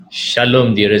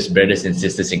Shalom, dearest brothers and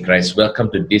sisters in Christ. Welcome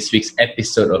to this week's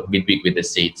episode of Midweek with the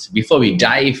Saints. Before we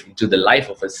dive into the life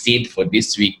of a saint for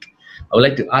this week, I would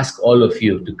like to ask all of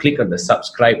you to click on the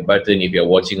subscribe button if you're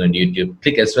watching on YouTube.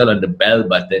 Click as well on the bell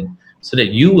button so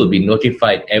that you will be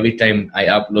notified every time I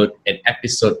upload an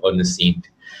episode on the saint.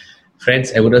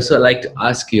 Friends, I would also like to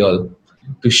ask you all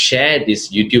to share this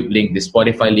YouTube link, the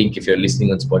Spotify link if you're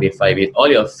listening on Spotify, with all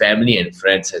your family and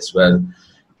friends as well,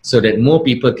 so that more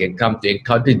people can come to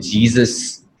encounter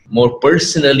Jesus more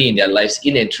personally in their lives,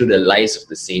 in and through the lives of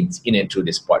the saints, in and through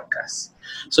this podcast.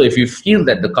 So if you feel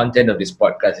that the content of this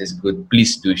podcast is good,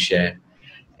 please do share.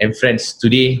 And friends,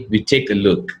 today we take a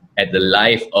look at the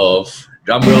life of,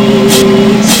 drumrolls,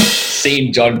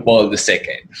 Saint John Paul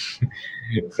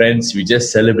II. Friends, we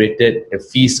just celebrated a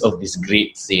feast of this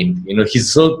great saint. You know,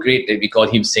 he's so great that we call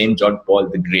him Saint John Paul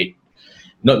the Great.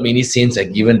 Not many saints are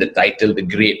given the title the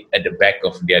Great at the back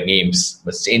of their names,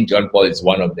 but Saint John Paul is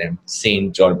one of them,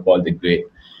 Saint John Paul the Great.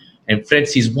 And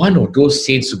friends, he's one of those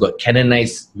saints who got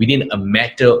canonized within a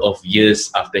matter of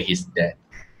years after his death.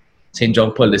 Saint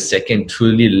John Paul II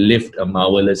truly lived a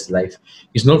marvelous life.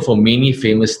 He's known for many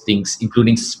famous things,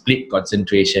 including split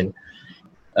concentration.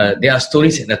 There are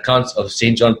stories and accounts of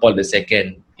Saint John Paul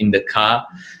II in the car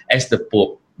as the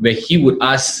Pope, where he would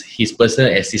ask his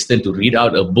personal assistant to read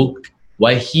out a book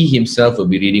while he himself will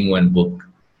be reading one book.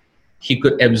 He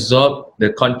could absorb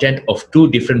the content of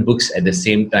two different books at the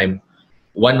same time,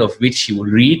 one of which he would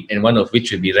read and one of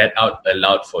which would be read out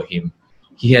aloud for him.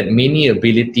 He had many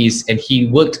abilities and he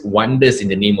worked wonders in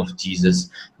the name of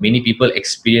Jesus. Many people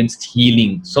experienced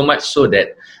healing, so much so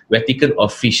that Vatican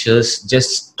officials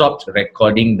just stopped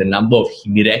recording the number of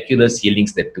miraculous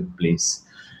healings that took place.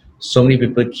 So many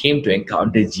people came to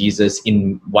encounter Jesus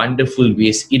in wonderful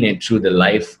ways in and through the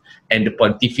life and the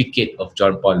pontificate of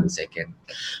John Paul II.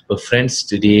 But friends,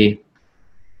 today,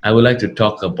 I would like to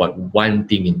talk about one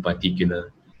thing in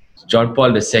particular. John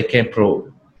Paul II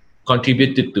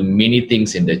contributed to many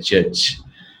things in the church.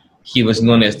 He was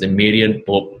known as the Marian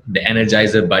Pope, the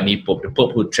Energizer Bunny Pope, the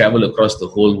Pope who traveled across the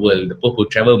whole world, the Pope who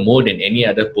traveled more than any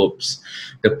other popes,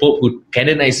 the Pope who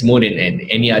canonized more than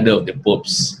any other of the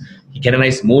popes. He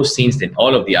canonized more saints than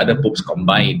all of the other popes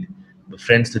combined. But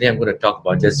friends, today I'm going to talk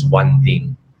about just one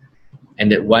thing.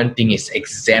 And that one thing is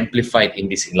exemplified in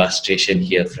this illustration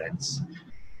here, friends.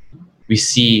 We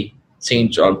see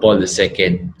Saint John Paul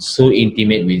II so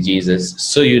intimate with Jesus,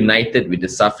 so united with the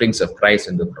sufferings of Christ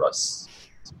on the cross.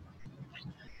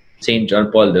 Saint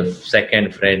John Paul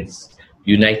II, friends,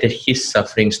 united his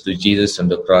sufferings to Jesus on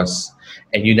the cross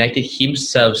and united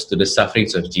himself to the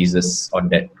sufferings of Jesus on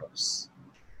that cross.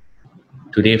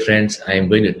 Today, friends, I am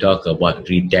going to talk about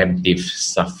redemptive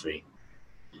suffering.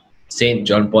 Saint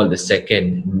John Paul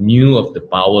II knew of the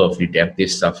power of redemptive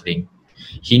suffering.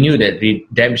 He knew that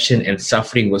redemption and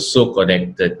suffering were so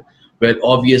connected. Well,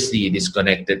 obviously it is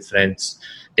connected, friends.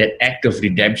 That act of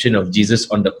redemption of Jesus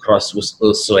on the cross was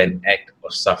also an act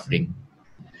of suffering.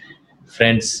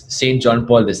 Friends, Saint John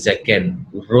Paul II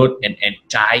wrote an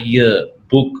entire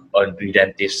book on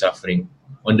redemptive suffering,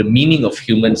 on the meaning of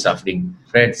human suffering.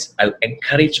 Friends, I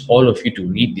encourage all of you to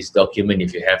read this document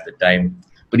if you have the time.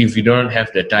 But if you don't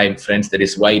have the time, friends, that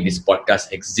is why this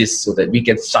podcast exists, so that we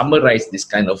can summarize this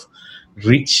kind of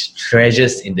rich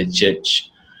treasures in the church.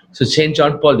 So Saint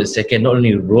John Paul II not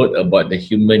only wrote about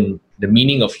the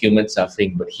meaning of human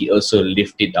suffering, but he also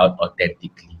lived it out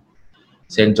authentically.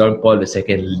 Saint John Paul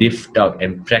II lived out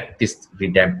and practiced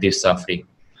redemptive suffering.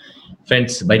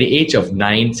 Friends, by the age of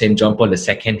 9, Saint John Paul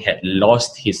II had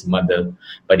lost his mother.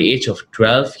 By the age of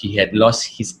 12, he had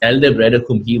lost his elder brother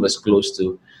whom he was close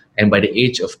to. And by the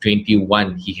age of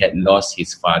 21, he had lost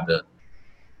his father.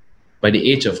 By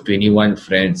the age of 21,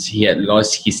 friends, he had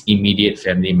lost his immediate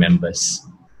family members.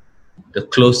 The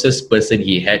closest person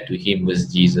he had to him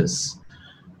was Jesus.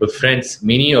 But friends,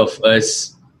 many of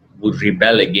us would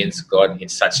rebel against God in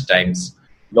such times.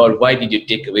 Lord, why did you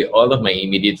take away all of my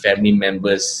immediate family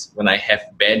members when I have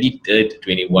barely turned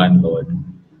 21, Lord?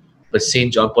 But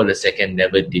Saint John Paul II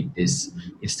never did this.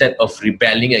 Instead of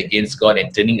rebelling against God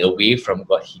and turning away from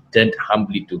God, he turned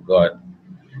humbly to God.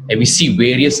 And we see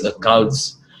various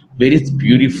accounts, various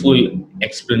beautiful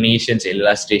explanations and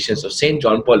illustrations of Saint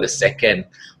John Paul II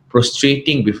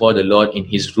prostrating before the Lord in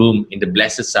his room in the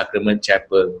Blessed Sacrament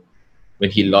Chapel when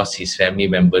he lost his family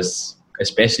members,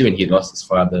 especially when he lost his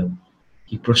father.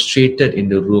 He prostrated in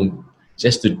the room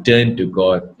just to turn to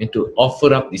God and to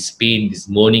offer up this pain, this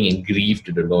mourning and grief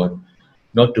to the Lord,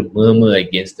 not to murmur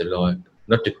against the Lord,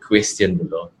 not to question the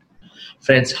Lord.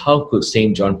 Friends, how could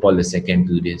Saint John Paul II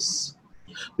do this?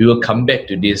 We will come back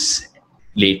to this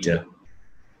later.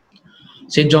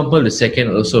 St. John Paul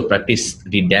II also practiced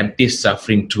redemptive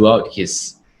suffering throughout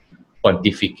his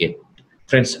pontificate.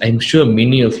 Friends, I'm sure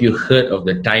many of you heard of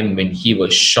the time when he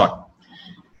was shot.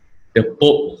 The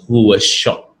Pope who was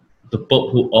shot, the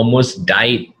Pope who almost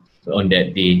died on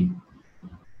that day.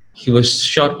 He was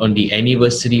shot on the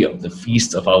anniversary of the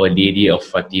feast of Our Lady of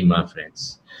Fatima,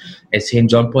 friends. As St.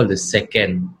 John Paul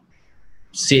II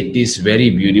said this very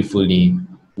beautifully,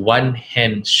 one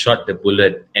hand shot the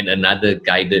bullet and another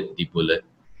guided the bullet.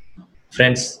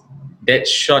 Friends, that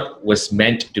shot was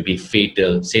meant to be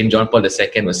fatal. St. John Paul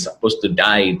II was supposed to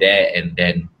die there and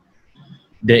then.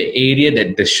 The area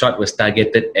that the shot was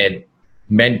targeted at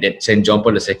meant that St. John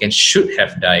Paul II should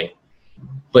have died.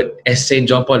 But as St.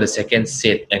 John Paul II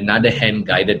said, another hand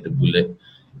guided the bullet.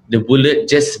 The bullet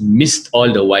just missed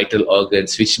all the vital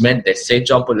organs, which meant that St.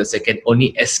 John Paul II only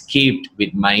escaped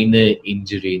with minor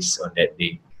injuries on that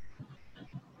day.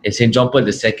 And St. John Paul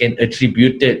II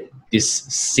attributed this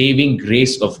saving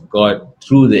grace of God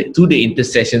through the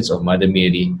intercessions of Mother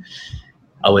Mary,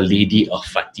 Our Lady of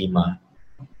Fatima.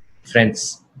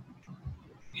 Friends,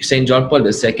 St. John Paul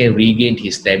II regained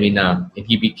his stamina and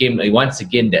he became once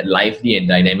again that lively and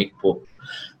dynamic Pope.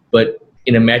 But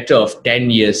in a matter of 10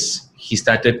 years, he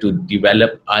started to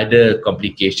develop other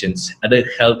complications, other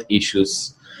health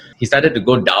issues. He started to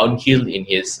go downhill in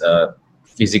his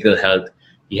physical health.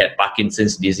 He had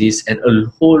Parkinson's disease and a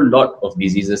whole lot of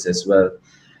diseases as well.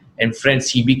 And friends,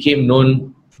 he became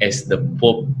known as the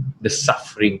Pope, the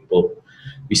suffering Pope.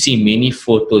 We see many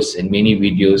photos and many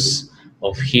videos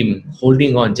of him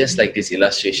holding on, just like this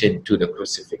illustration, to the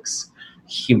crucifix.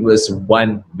 He was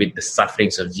one with the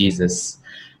sufferings of Jesus,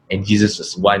 and Jesus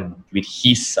was one with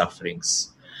his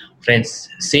sufferings. Friends,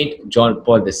 St. John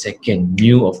Paul II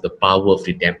knew of the power of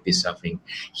redemptive suffering.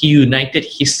 He united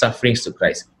his sufferings to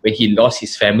Christ. When he lost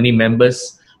his family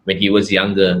members, when he was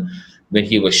younger, when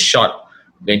he was shot,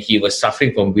 when he was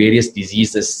suffering from various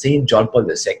diseases, St. John Paul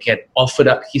II offered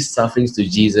up his sufferings to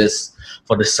Jesus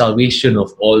for the salvation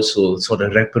of all souls, for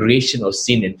the reparation of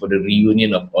sin, and for the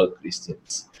reunion of all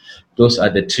Christians. Those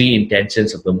are the three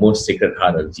intentions of the most sacred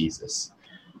heart of Jesus.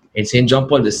 And St. John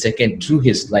Paul II, through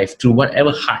his life, through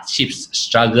whatever hardships,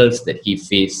 struggles that he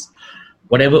faced,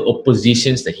 whatever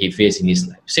oppositions that he faced in his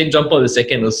life. St. John Paul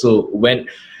II also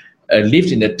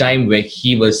lived in a time where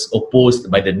he was opposed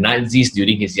by the Nazis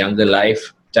during his younger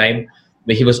lifetime,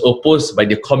 where he was opposed by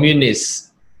the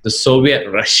communists, the Soviet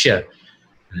Russia,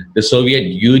 the Soviet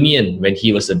Union when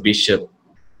he was a bishop.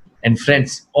 And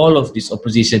friends, all of these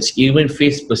oppositions even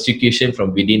faced persecution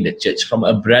from within the church, from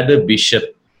a brother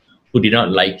bishop who did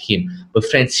not like him. But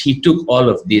friends, he took all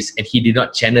of this and he did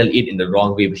not channel it in the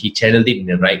wrong way, but he channeled it in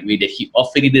the right way, that he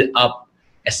offered it up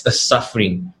as a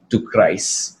suffering to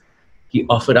Christ. He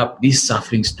offered up these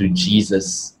sufferings to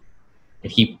Jesus.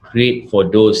 And he prayed for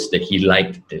those that he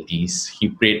liked the least. He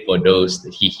prayed for those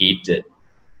that he hated,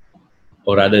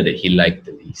 or rather that he liked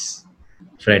the least.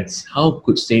 Friends, how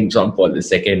could St. John Paul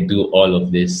II do all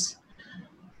of this?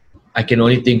 I can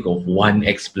only think of one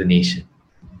explanation.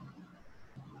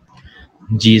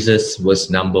 Jesus was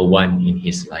number one in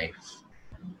his life.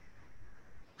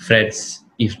 Friends,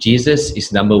 if Jesus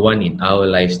is number one in our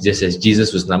lives, just as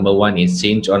Jesus was number one in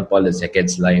St. John Paul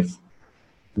II's life,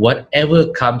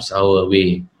 whatever comes our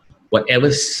way,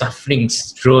 whatever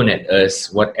sufferings thrown at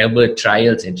us, whatever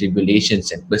trials and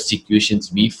tribulations and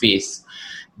persecutions we face,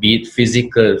 be it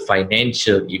physical,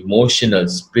 financial, emotional,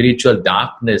 spiritual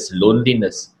darkness,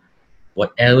 loneliness,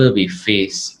 whatever we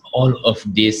face, all of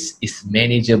this is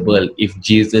manageable if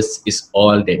Jesus is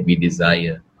all that we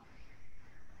desire.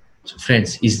 So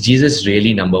friends, is Jesus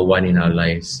really number one in our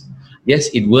lives? Yes,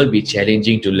 it will be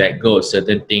challenging to let go of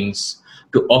certain things,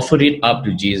 to offer it up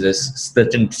to Jesus,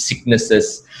 certain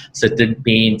sicknesses, certain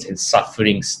pains and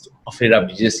sufferings, to offer it up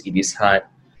to Jesus. It is hard.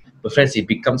 But friends, it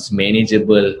becomes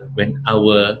manageable when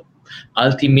our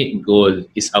ultimate goal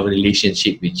is our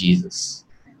relationship with Jesus.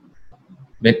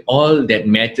 When all that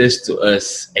matters to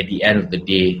us at the end of the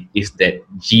day is that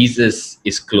Jesus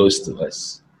is close to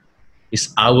us.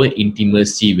 It's our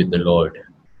intimacy with the Lord.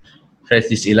 Friends,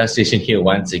 this illustration here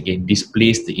once again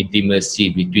displays the intimacy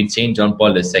between St. John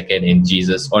Paul II and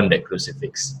Jesus on that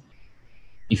crucifix.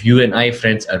 If you and I,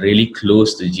 friends, are really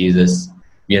close to Jesus,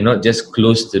 we are not just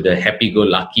close to the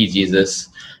happy-go-lucky Jesus.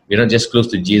 We're not just close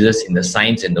to Jesus in the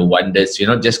signs and the wonders.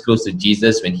 We're not just close to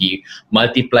Jesus when he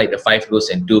multiplied the 5 loaves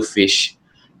and 2 fish.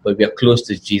 But we are close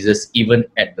to Jesus even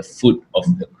at the foot of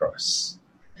the cross.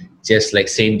 Just like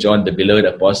St. John, the beloved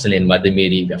apostle, and Mother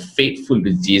Mary, we are faithful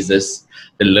to Jesus,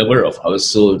 the lover of our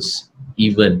souls,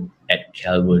 even at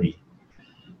Calvary.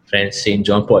 Friends, St.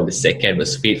 John Paul II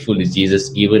was faithful to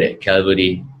Jesus even at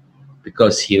Calvary.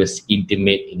 Because he was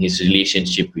intimate in his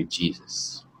relationship with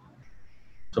Jesus.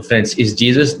 So friends, is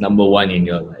Jesus number one in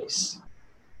your lives?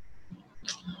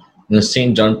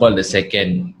 St. John Paul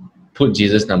II put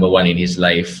Jesus number one in his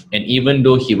life. And even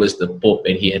though he was the Pope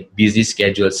and he had busy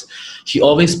schedules, he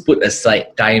always put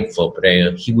aside time for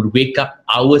prayer. He would wake up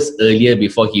hours earlier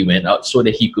before he went out so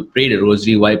that he could pray the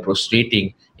rosary while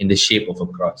prostrating in the shape of a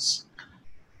cross.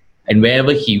 And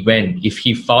wherever he went, if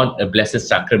he found a Blessed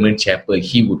Sacrament chapel,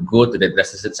 he would go to the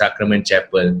Blessed Sacrament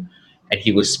chapel and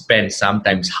he would spend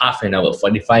sometimes half an hour,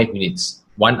 45 minutes,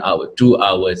 1 hour, 2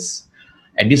 hours.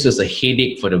 And this was a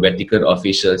headache for the Vatican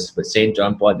officials, but St.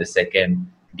 John Paul II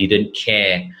didn't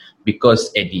care,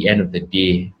 because at the end of the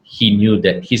day, he knew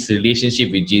that his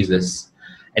relationship with Jesus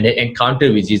and the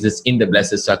encounter with Jesus in the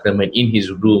Blessed Sacrament, in his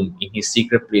room, in his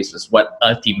secret place, was what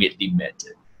ultimately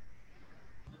mattered.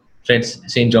 Friends,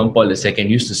 St. John Paul II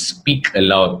used to speak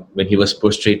aloud when he was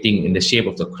prostrating in the shape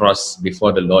of the cross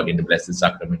before the Lord in the Blessed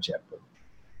Sacrament Chapel.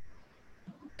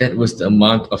 That was the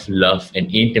amount of love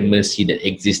and intimacy that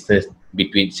existed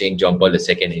between St. John Paul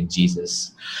II and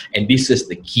Jesus. And this is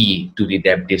the key to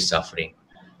redemptive suffering.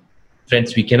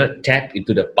 Friends, we cannot tap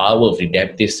into the power of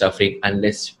redemptive suffering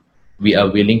unless we are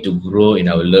willing to grow in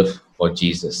our love for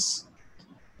Jesus.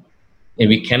 And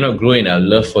we cannot grow in our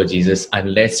love for Jesus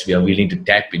unless we are willing to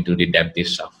tap into redemptive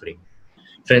suffering.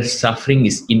 Friends, suffering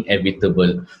is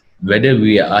inevitable. Whether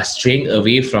we are straying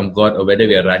away from God or whether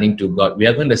we are running to God, we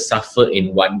are going to suffer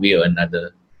in one way or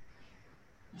another.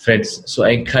 Friends, so I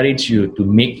encourage you to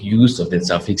make use of that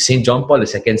suffering. St. John Paul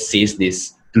II says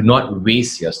this: do not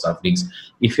waste your sufferings.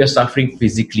 If you're suffering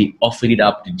physically, offer it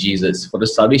up to Jesus for the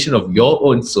salvation of your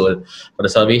own soul, for the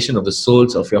salvation of the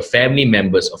souls of your family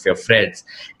members, of your friends,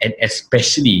 and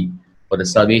especially for the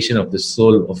salvation of the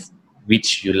soul of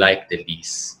which you like the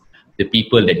least, the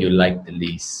people that you like the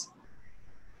least.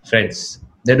 Friends,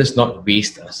 let us not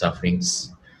waste our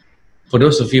sufferings. For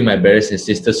those of you, my brothers and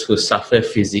sisters, who suffer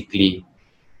physically,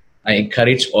 I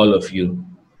encourage all of you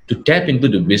to tap into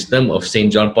the wisdom of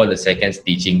St. John Paul II's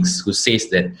teachings, who says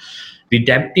that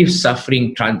redemptive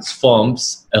suffering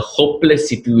transforms a hopeless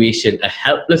situation, a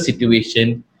helpless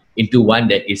situation, into one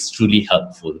that is truly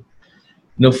helpful.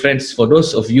 No, friends, for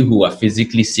those of you who are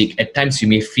physically sick, at times you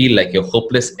may feel like you're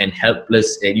hopeless and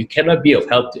helpless and you cannot be of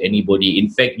help to anybody. In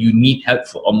fact, you need help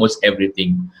for almost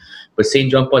everything. But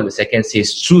St. John Paul II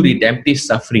says, through redemptive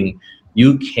suffering,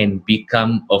 you can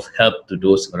become of help to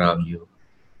those around you.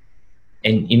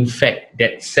 And in fact,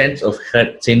 that sense of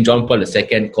hurt, St. John Paul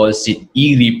II calls it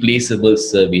irreplaceable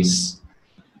service.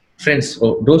 Friends,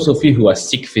 those of you who are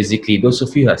sick physically, those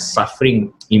of you who are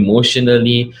suffering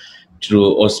emotionally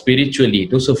or spiritually,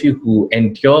 those of you who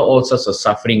endure all sorts of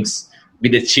sufferings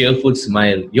with a cheerful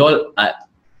smile, you all are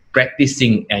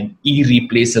practicing an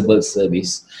irreplaceable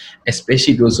service,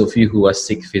 especially those of you who are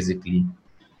sick physically.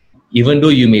 Even though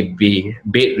you may be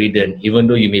bedridden, even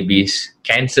though you may be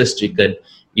cancer-stricken,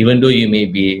 even though you may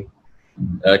be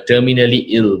terminally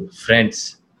ill,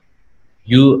 friends,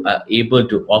 you are able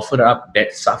to offer up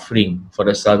that suffering for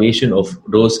the salvation of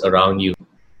those around you.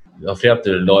 You offer it up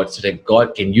to the Lord so that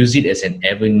God can use it as an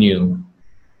avenue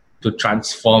to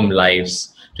transform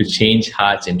lives, to change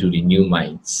hearts, and to renew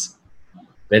minds.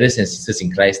 Brothers and sisters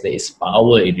in Christ, there is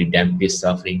power in redemptive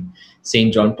suffering.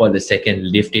 St. John Paul II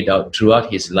lived it out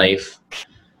throughout his life,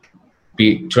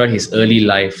 throughout his early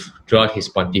life, throughout his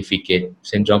pontificate.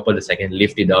 St. John Paul II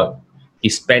lived it out. He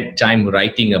spent time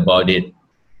writing about it,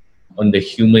 on the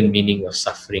human meaning of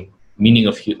suffering,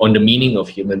 on the meaning of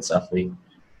human suffering.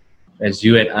 As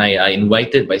you and I are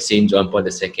invited by St. John Paul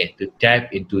II to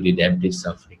tap into redemptive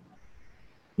suffering.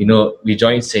 You know, we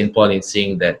join St. Paul in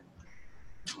saying that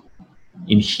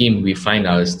in him we find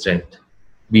our strength.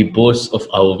 We boast of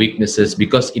our weaknesses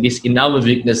because it is in our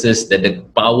weaknesses that the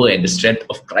power and the strength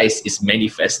of Christ is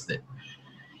manifested.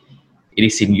 It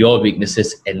is in your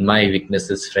weaknesses and my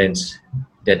weaknesses, friends,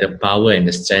 that the power and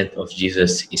the strength of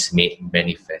Jesus is made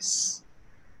manifest.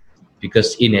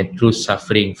 Because in and through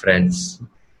suffering, friends,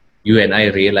 you and I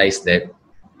realize that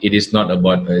it is not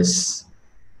about us.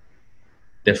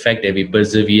 The fact that we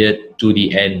persevered to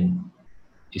the end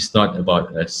is not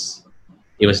about us.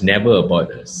 It was never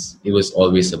about us. It was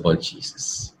always about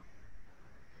Jesus.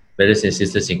 Brothers and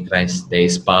sisters in Christ, there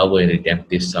is power in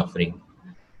redemptive suffering.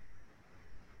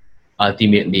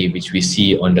 Ultimately, which we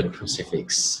see on the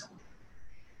crucifix.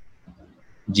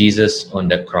 Jesus on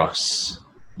the cross,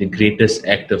 the greatest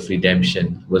act of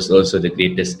redemption, was also the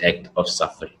greatest act of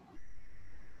suffering.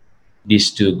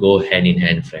 These two go hand in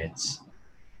hand, friends.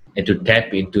 And to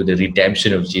tap into the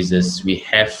redemption of Jesus, we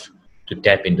have to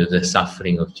tap into the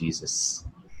suffering of Jesus.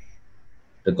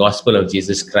 The gospel of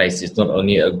Jesus Christ is not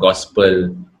only a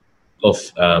gospel of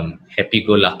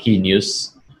happy-go-lucky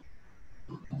news,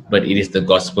 but it is the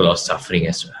gospel of suffering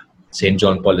as well. St.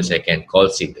 John Paul II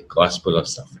calls it the gospel of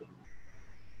suffering.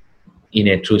 In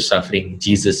and through suffering,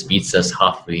 Jesus meets us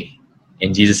halfway,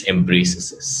 and Jesus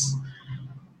embraces us.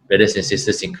 Brothers and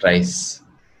sisters in Christ,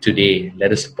 today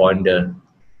let us ponder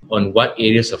on what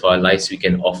areas of our lives we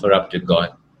can offer up to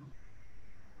God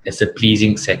as a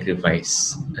pleasing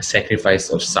sacrifice, a sacrifice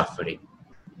of suffering.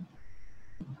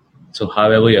 So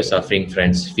however you're suffering,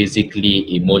 friends,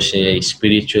 physically, emotionally,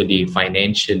 spiritually,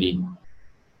 financially,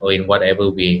 or in whatever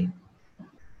way,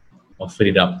 offer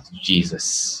it up to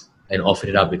Jesus and offer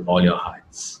it up with all your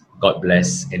hearts. God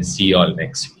bless, and see you all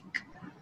next week.